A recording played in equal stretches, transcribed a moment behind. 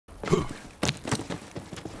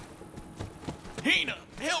Hina,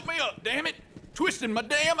 help me up, damn it! Twisting my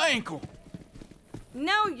damn ankle.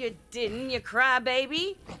 No, you didn't, you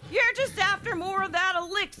crybaby. You're just after more of that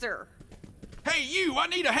elixir. Hey, you! I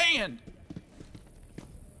need a hand.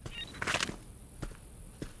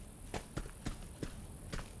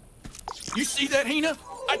 You see that, Hina?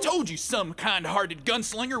 I told you some kind-hearted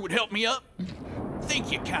gunslinger would help me up.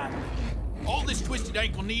 Thank you kindly. All this twisted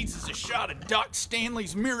ankle needs is a shot of Doc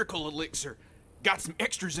Stanley's miracle elixir. Got some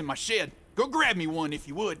extras in my shed. Go grab me one if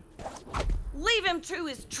you would. Leave him to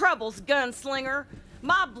his troubles, gunslinger.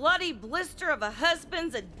 My bloody blister of a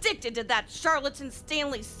husband's addicted to that charlatan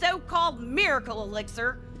Stanley's so-called miracle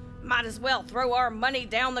elixir. Might as well throw our money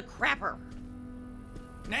down the crapper.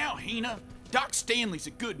 Now, Hina, Doc Stanley's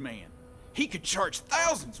a good man. He could charge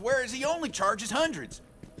thousands, whereas he only charges hundreds.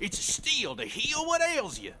 It's a steal to heal what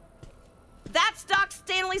ails you. That's Doc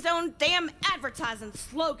Stanley's own damn advertising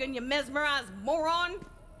slogan, you mesmerized moron.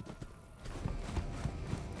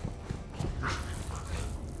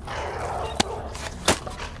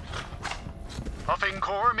 Puffing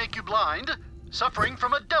core make you blind? Suffering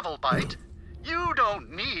from a devil bite? You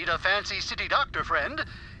don't need a fancy city doctor, friend.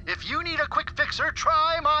 If you need a quick fixer,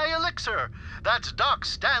 try my elixir. That's Doc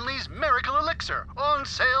Stanley's Miracle Elixir, on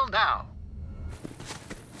sale now.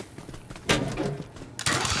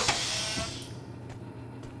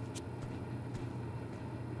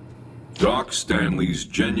 Doc Stanley's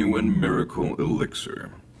genuine miracle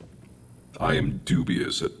elixir. I am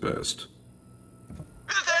dubious at best.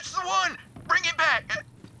 That's the one! Bring it back!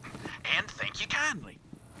 And thank you kindly.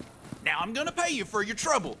 Now I'm gonna pay you for your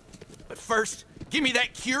trouble. But first, give me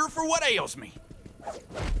that cure for what ails me.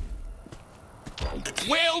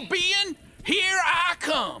 Well-being, here I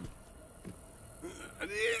come!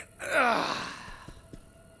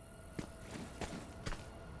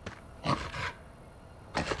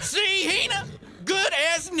 See, Hina? Good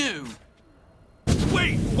as new.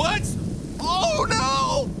 Wait, what? Oh,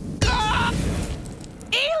 no! Ah!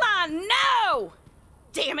 Eli, no!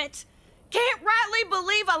 Damn it! Can't rightly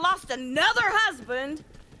believe I lost another husband.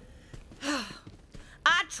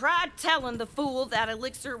 I tried telling the fool that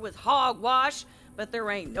elixir was hogwash, but there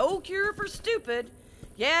ain't no cure for stupid.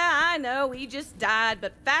 Yeah, I know, he just died,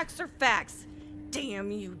 but facts are facts.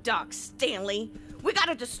 Damn you, Doc Stanley. We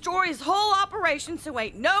gotta destroy his whole operation so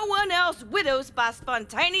ain't no one else widows by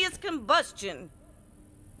spontaneous combustion.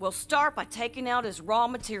 We'll start by taking out his raw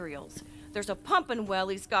materials. There's a pumping well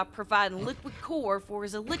he's got providing liquid core for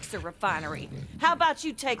his elixir refinery. How about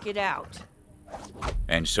you take it out?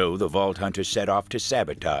 And so the Vault Hunter set off to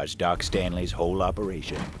sabotage Doc Stanley's whole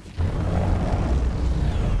operation.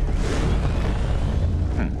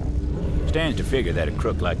 Stands to figure that a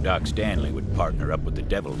crook like Doc Stanley would partner up with the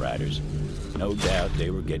Devil Riders. No doubt they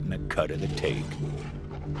were getting a cut of the take.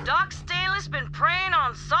 Doc Stanley's been preying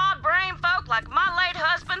on sod-brain folk like my late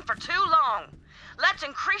husband for too long. Let's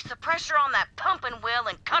increase the pressure on that pumping well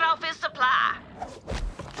and cut off his supply.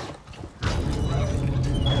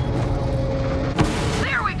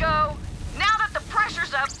 There we go. Now that the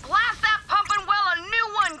pressure's up, blast that pumping well a new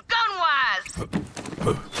one,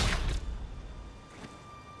 gun-wise.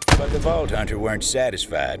 But the Vault Hunter weren't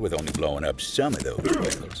satisfied with only blowing up some of those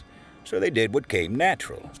wells, so they did what came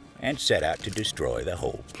natural and set out to destroy the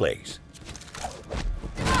whole place.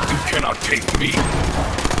 You cannot take me!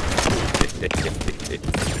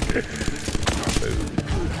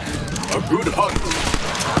 A good hunt!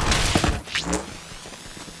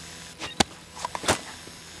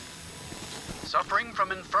 Suffering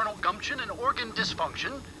from infernal gumption and organ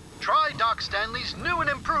dysfunction? Try Doc Stanley's new and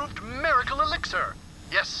improved Miracle Elixir.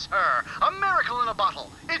 Yes, sir, a miracle in a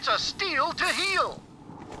bottle. It's a steal to heal.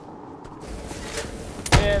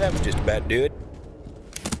 Yeah, that would just about do it.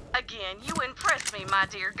 Again, you impress me, my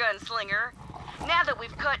dear gunslinger. Now that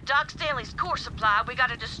we've cut Doc Stanley's core supply, we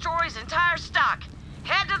gotta destroy his entire stock.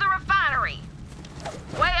 Head to the refinery.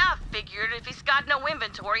 Way I figured, if he's got no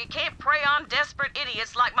inventory, he can't prey on desperate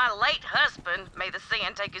idiots like my late husband. May the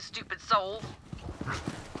sand take his stupid soul.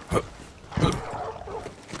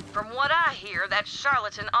 From what I hear, that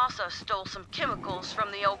charlatan also stole some chemicals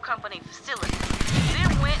from the old company facility.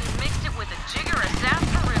 Then went and mixed it with a jigger of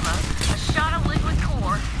sarsaparilla, a shot of liquid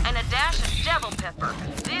core, and a dash of devil pepper.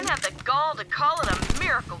 Then had the gall to call it a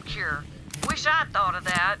miracle cure. Wish I'd thought of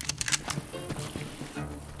that.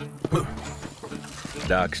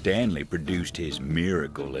 Doc Stanley produced his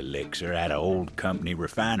miracle elixir out of old company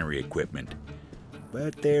refinery equipment.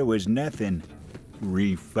 But there was nothing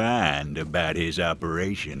refined about his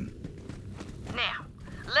operation. Now,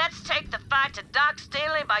 let's take the fight to Doc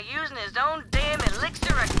Stanley by using his own damn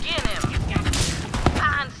elixir again him.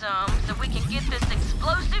 Find some so we can get this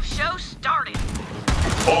explosive show started.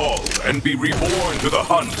 All and be reborn to the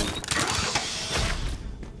hunt.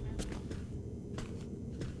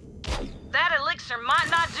 That elixir might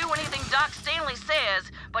not do anything Doc Stanley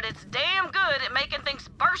says, but it's damn good at making things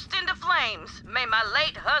burst into flames. May my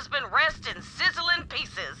late husband rest in sizzling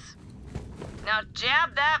pieces. Now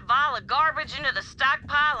jab that vial of garbage into the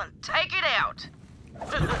stockpile and take it out.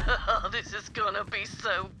 This is gonna be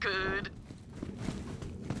so good.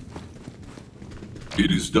 It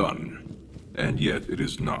is done, and yet it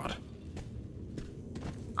is not.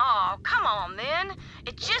 Oh, come on then.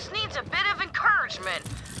 It just needs a bit of encouragement.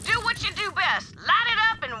 Do what you do best. Light it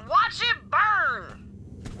up and watch it burn.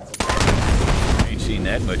 Ain't seen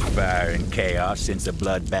that much fire and chaos since the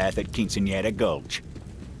bloodbath at Quinceañera Gulch.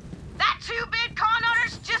 That two-bit con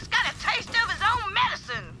artist just got a taste of his own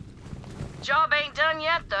medicine. Job ain't done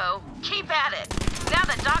yet, though. Keep at it. Now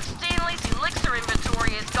that Doc Stanley's elixir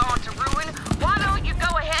inventory is gone to ruin, why don't you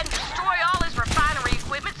go ahead and destroy all his refinery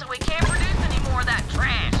equipment so we can't produce any more of that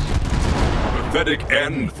trash? Pathetic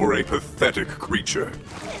end for a pathetic creature.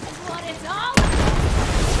 This is what it's all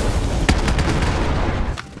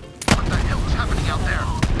What the hell's happening out there?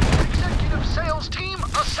 Executive sales team,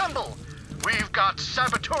 assemble! We've got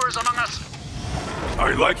saboteurs among us.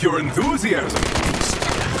 I like your enthusiasm.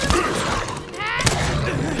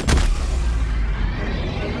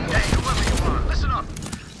 Hey, whoever you are, listen up.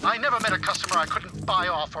 I never met a customer I couldn't buy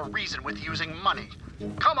off or reason with using money.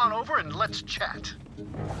 Come on over and let's chat.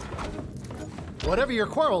 Whatever your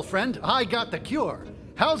quarrel, friend, I got the cure.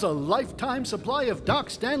 How's a lifetime supply of Doc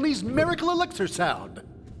Stanley's miracle elixir sound?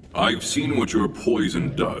 I've seen what your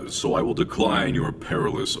poison does, so I will decline your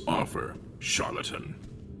perilous offer, charlatan.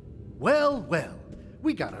 Well, well,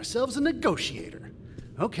 we got ourselves a negotiator.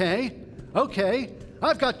 Okay,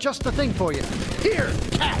 I've got just the thing for you. Here,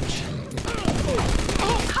 catch!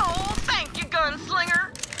 Oh, thank you,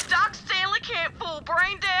 gunslinger. Doc Stanley can't fool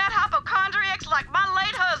brain-dead hypochondriacs like my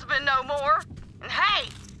late husband no more. And hey,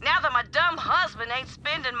 now that my dumb husband ain't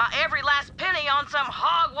spending my every last penny on some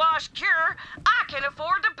hogwash cure, I can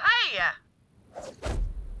afford to pay ya.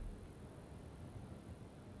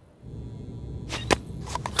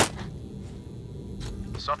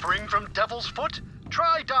 Suffering from devil's foot?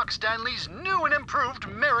 Try Doc Stanley's new and improved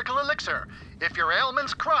miracle elixir. If your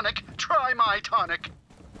ailment's chronic, try my tonic.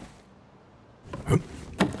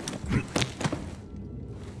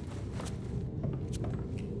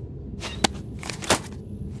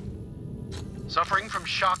 Suffering from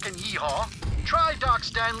shock and yeehaw? Try Doc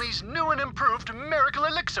Stanley's new and improved miracle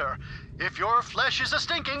elixir. If your flesh is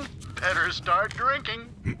a-stinking, better start drinking.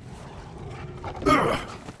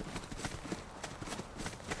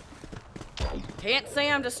 Can't say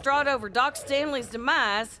I'm distraught over Doc Stanley's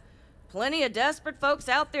demise. Plenty of desperate folks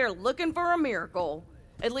out there looking for a miracle.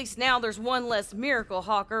 At least now there's one less miracle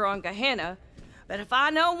hawker on Gehenna. But if I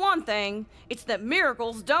know one thing, it's that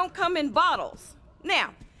miracles don't come in bottles.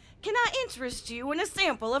 Now, can I interest you in a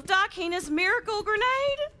sample of Doc Henna's miracle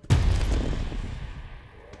grenade?